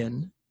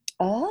 Hyperion.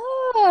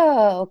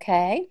 Oh,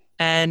 okay.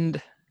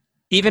 And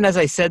even as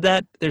I said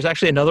that, there's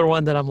actually another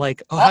one that I'm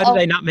like, oh, how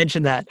did I not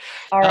mention that?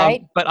 All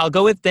right. But I'll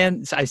go with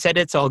Dan. I said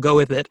it, so I'll go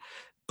with it.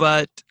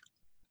 But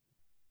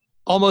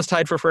almost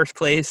tied for first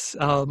place,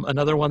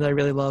 another one that I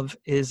really love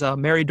is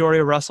Mary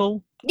Doria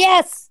Russell.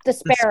 Yes, The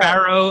Sparrow. The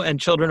Sparrow and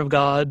Children of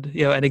God.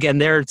 And again,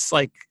 there it's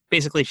like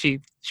basically she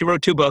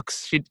wrote two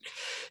books. She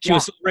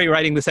was already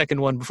writing the second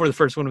one before the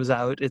first one was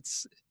out.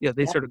 It's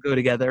they sort of go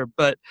together.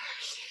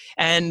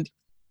 And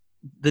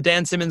the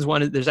Dan Simmons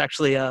one, there's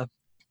actually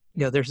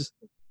there's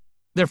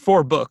there are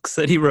 4 books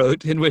that he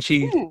wrote in which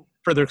he Hmm.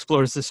 further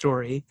explores the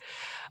story.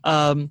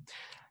 Um,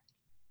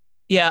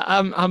 yeah,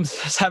 I'm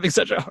just having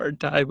such a hard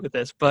time with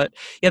this, but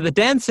yeah, the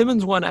Dan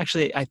Simmons one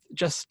actually I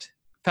just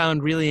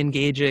found really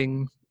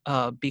engaging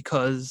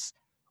because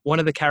one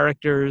of the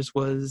characters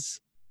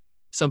was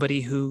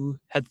somebody who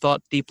had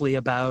thought deeply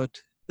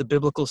about the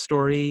biblical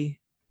story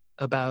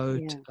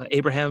about Yeah.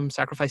 Abraham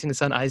sacrificing his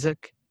son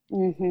Isaac,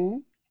 Mm-hmm.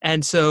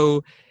 and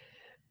so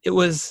it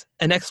was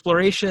an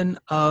exploration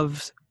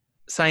of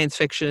science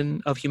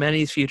fiction, of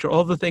humanity's future,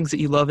 all the things that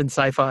you love in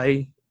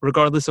sci-fi,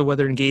 regardless of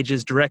whether it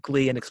engages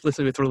directly and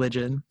explicitly with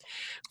religion.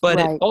 But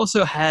it Right.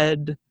 also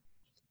had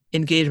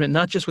engagement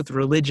not just with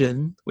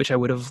religion, which I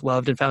would have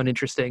loved and found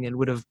interesting and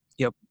would have,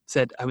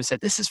 said,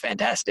 this is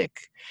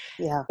fantastic,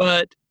 Yeah.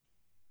 but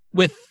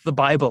with the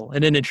Bible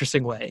in an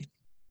interesting way.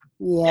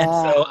 And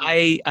Yeah. so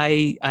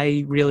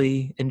I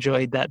really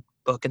enjoyed that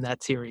book and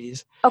that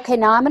series. Okay,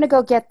 now I'm going to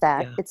go get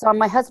that. Yeah. It's on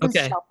my husband's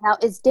Okay. shelf. Now,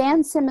 is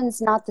Dan Simmons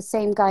not the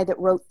same guy that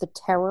wrote The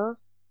Terror?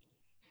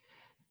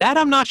 That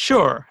I'm not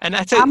sure. And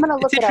I'm going to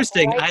it's look it up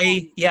interesting.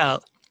 right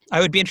I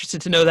would be interested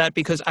to know that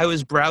because I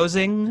was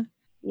browsing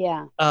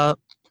now.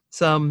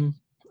 some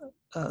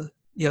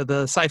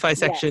the sci-fi Yeah.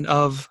 section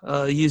of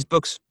a used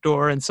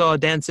bookstore and saw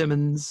Dan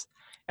Simmons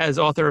as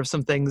author of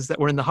some things that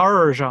were in the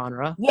horror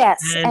genre. Yes,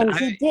 And and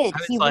he did. I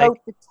was He like, wrote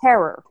The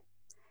Terror.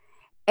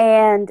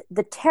 And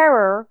The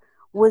Terror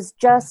was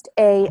just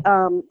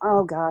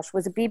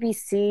was it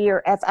BBC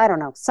or I don't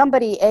know,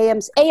 somebody,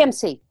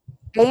 AMC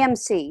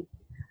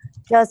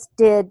just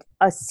did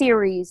a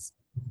series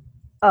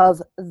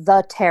of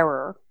The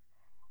Terror,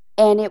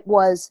 and it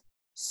was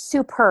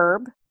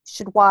superb. You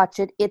should watch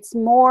it. It's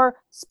more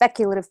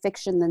speculative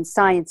fiction than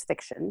science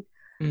fiction,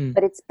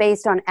 but it's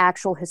based on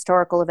actual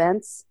historical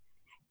events.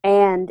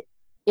 And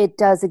it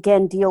does,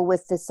 again, deal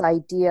with this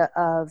idea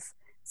of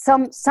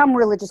some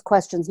religious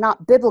questions,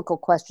 not biblical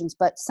questions,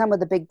 but some of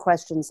the big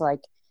questions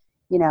like,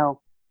 are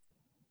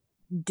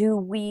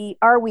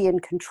we in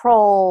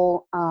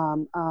control?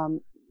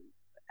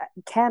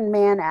 Can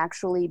man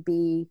actually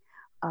be,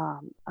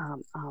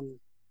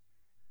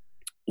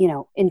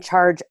 in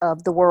charge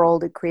of the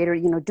world, a creator?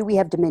 Do we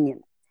have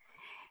dominion?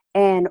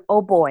 And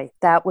oh boy,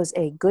 that was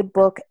a good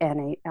book,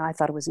 and I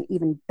thought it was an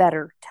even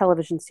better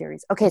television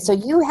series. Okay, so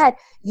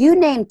you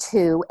named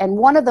 2, and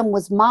one of them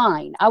was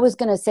mine. I was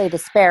going to say The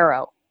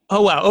Sparrow.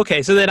 oh wow,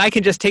 okay, so then I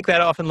can just take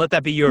that off and let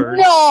that be yours.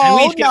 No, and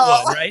we each get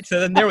no. one, right? So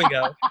then there we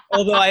go.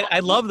 Although I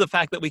love the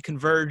fact that we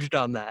converged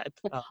on that.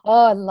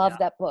 I love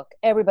that book.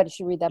 Everybody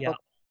should read that book.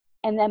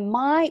 And then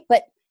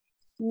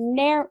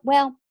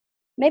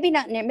maybe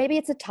not near. Maybe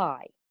it's a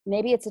tie.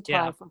 Maybe it's a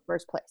tie for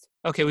first place.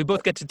 Okay, we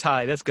both get to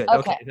tie. That's good.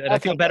 Okay. And I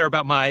feel better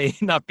about my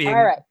not being,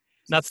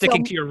 not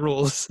sticking to your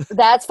rules.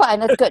 That's fine.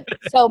 That's good.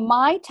 So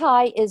my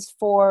tie is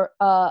for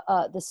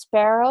The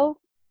Sparrow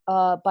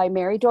by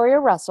Mary Doria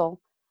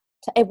Russell,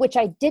 which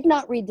I did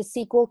not read the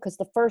sequel because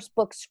the first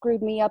book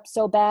screwed me up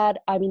so bad.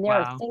 I mean, there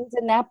are things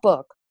in that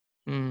book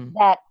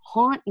that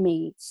haunt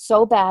me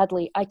so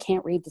badly, I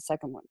can't read the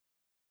second one.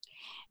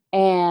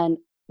 And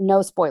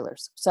no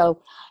spoilers.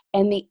 So,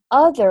 and the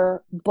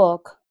other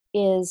book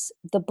is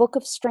The Book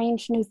of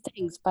Strange New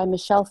Things by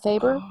Michelle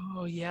Faber.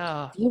 Oh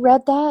yeah. You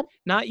read that?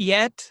 Not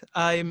yet.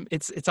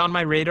 It's on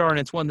my radar, and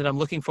it's one that I'm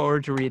looking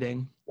forward to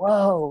reading.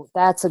 Whoa,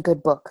 that's a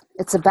good book.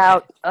 It's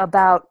about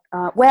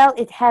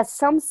it has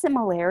some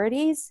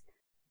similarities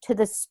to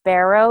The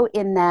Sparrow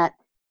in that,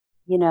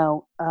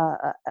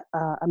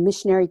 a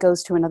missionary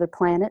goes to another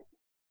planet,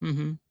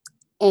 and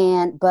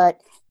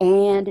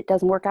it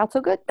doesn't work out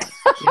so good.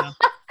 Yeah.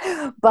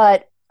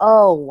 But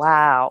oh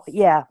wow,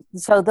 yeah.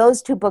 So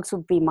those 2 books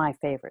would be my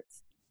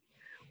favorites.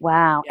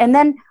 Wow, and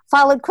then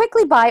followed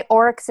quickly by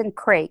Oryx and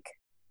Crake.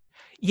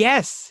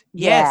 Yes.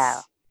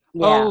 Yeah.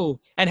 Oh,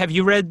 and have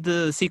you read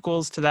the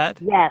sequels to that?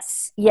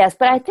 Yes.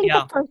 But I think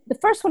the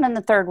first one and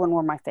the third one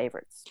were my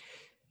favorites.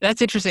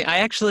 That's interesting. I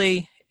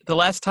actually, the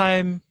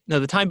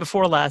time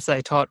before last,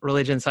 I taught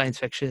religion and science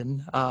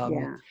fiction.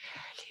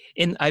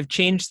 I've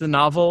changed the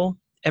novel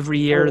every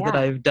year that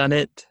I've done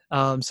it.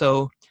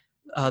 So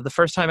the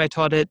first time I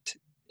taught it,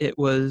 I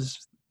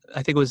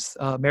think it was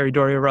Mary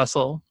Doria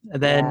Russell.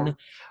 And then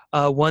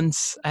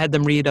once I had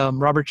them read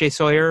Robert J.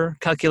 Sawyer,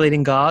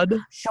 Calculating God.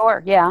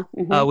 Sure, yeah.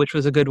 Mm-hmm. Which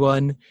was a good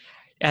one.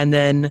 And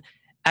then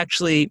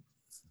actually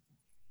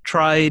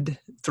tried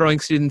throwing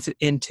students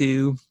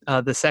into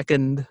the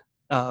second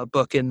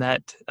book in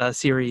that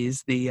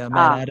series, the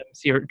Matt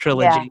Adams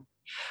trilogy,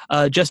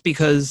 just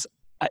because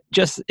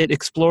it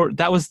explored.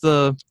 That was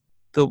the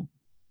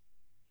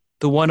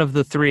one of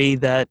the 3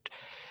 that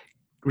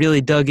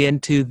really dug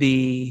into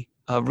the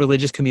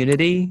religious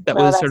community that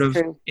was sort of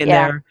in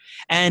there.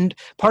 And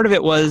part of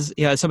it was,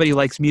 as somebody who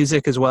likes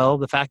music as well,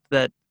 the fact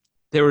that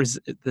there was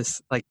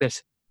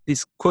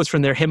these quotes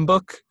from their hymn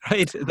book,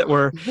 right, that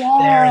were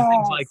there and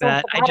things like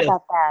that.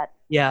 About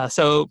that.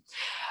 So,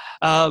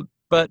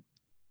 but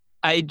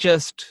I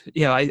just,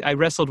 I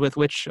wrestled with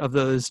which of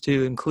those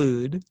to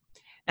include.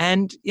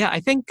 And I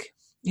think,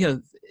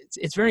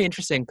 it's very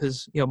interesting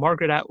because,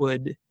 Margaret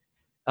Atwood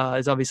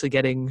is obviously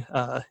getting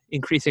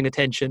increasing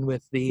attention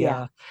with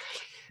the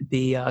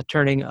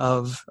turning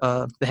of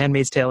The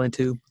Handmaid's Tale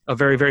into a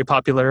very, very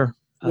popular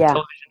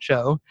television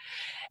show.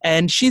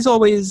 And she's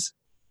always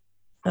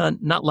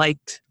not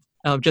liked,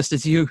 just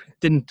as you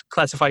didn't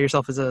classify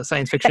yourself as a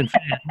science fiction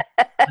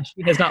fan,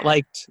 she has not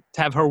liked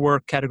to have her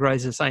work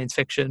categorized as science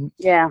fiction.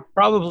 Yeah.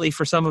 Probably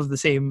for some of the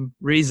same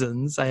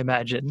reasons, I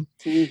imagine.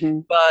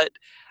 Mm-hmm.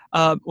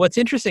 But what's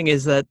interesting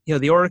is that,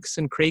 the Oryx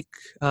and Crake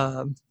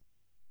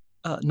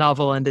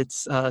novel and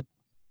it's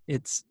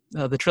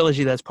the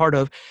trilogy that's part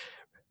of,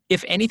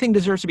 if anything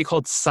deserves to be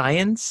called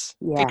science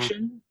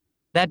fiction,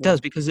 that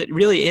does, because it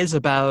really is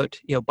about,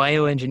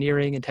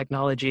 bioengineering and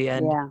technology,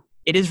 and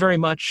it is very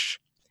much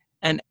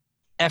an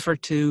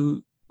effort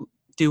to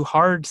do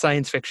hard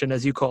science fiction,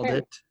 as you called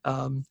it,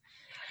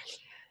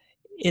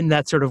 in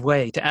that sort of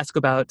way, to ask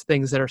about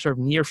things that are sort of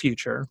near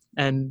future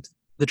and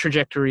the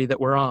trajectory that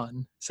we're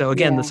on. So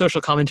again, the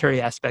social commentary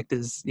aspect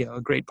is,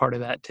 a great part of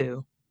that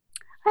too.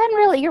 And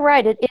really, you're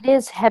right. It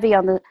is heavy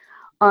on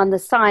the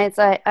science.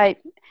 I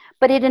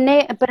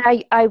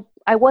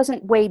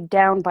wasn't weighed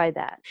down by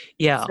that.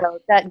 Yeah. So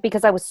that,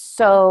 because I was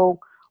so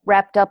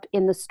wrapped up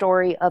in the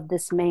story of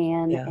this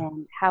man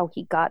and how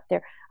he got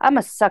there. I'm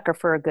a sucker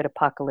for a good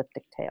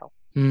apocalyptic tale.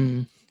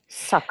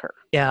 Sucker.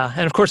 Yeah,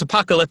 and of course,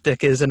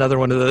 apocalyptic is another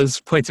one of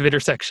those points of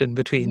intersection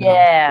between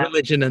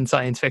religion and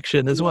science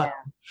fiction as well.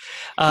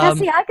 Now,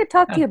 see, I could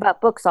talk to you about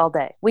books all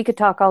day. We could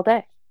talk all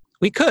day.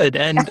 We could,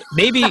 and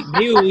maybe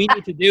what we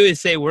need to do is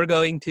say we're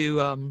going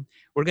to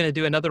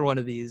do another one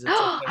of these.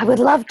 I would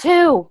love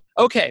to.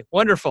 Okay,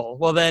 wonderful.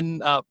 Well,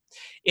 then,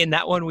 in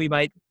that one, we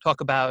might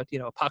talk about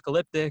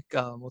apocalyptic.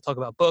 We'll talk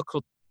about book.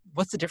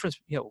 What's the difference?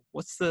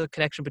 What's the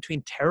connection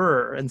between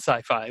terror and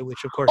sci-fi,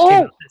 which of course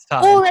came out this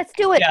time? Oh, let's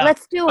do it. Yeah.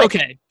 Let's do it.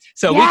 Okay,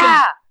 so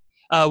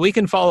we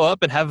can follow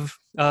up and have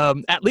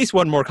at least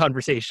one more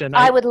conversation.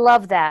 I would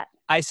love that.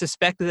 I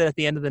suspect that at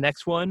the end of the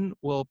next one,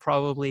 we'll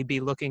probably be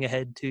looking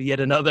ahead to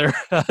yet another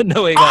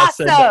Knowing Us.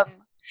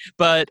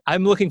 But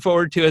I'm looking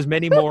forward to as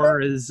many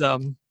more as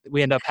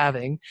we end up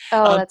having.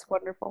 Oh, that's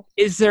wonderful.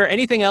 Is there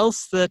anything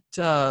else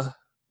that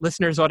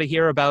listeners ought to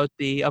hear about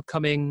the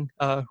upcoming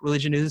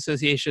Religion News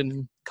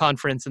Association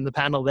conference and the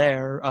panel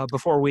there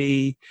before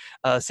we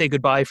say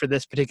goodbye for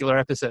this particular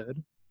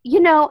episode?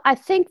 I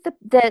think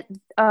that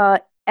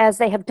as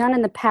they have done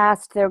in the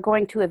past, they're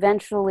going to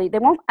eventually,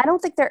 I don't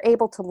think they're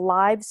able to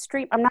live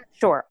stream. I'm not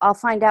sure. I'll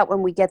find out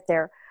when we get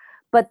there.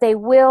 But they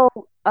will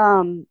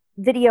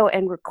video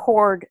and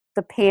record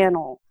the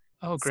panel.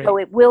 Oh, great. So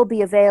it will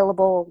be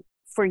available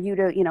for you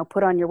to,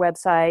 put on your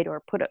website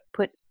or put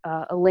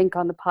a link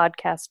on the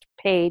podcast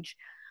page.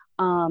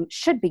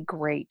 Should be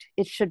great.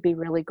 It should be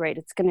really great.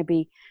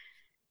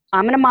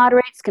 I'm going to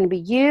moderate. It's going to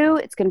be you.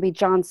 It's going to be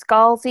John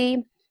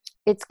Scalzi.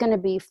 It's going to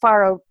be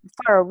Farah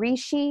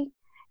Rishi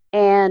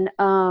and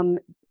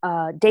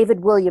David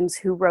Williams,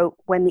 who wrote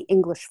When the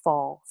English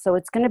Fall. So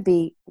it's going to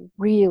be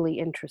really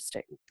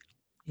interesting.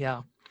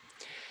 Yeah.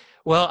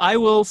 Well, I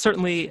will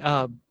certainly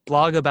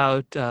blog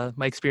about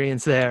my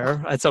experience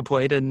there at some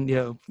point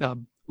and,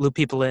 loop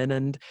people in.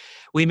 And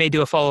we may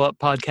do a follow-up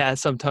podcast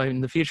sometime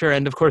in the future.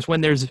 And, of course,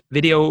 when there's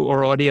video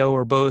or audio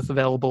or both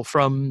available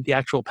from the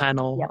actual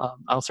panel,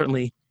 I'll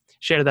certainly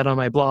share that on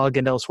my blog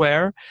and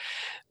elsewhere.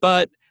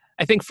 But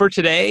I think for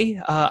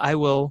today, I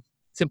will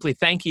simply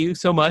thank you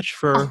so much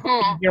for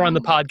being here on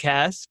the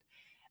podcast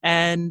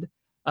and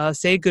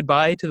say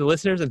goodbye to the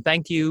listeners. And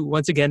thank you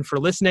once again for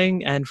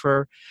listening and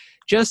for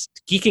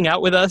just geeking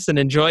out with us and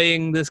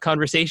enjoying this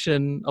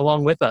conversation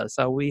along with us.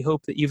 We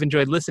hope that you've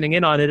enjoyed listening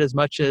in on it as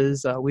much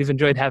as we've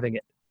enjoyed having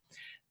it.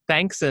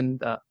 Thanks, and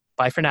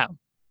bye for now.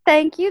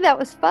 Thank you. That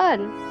was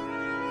fun.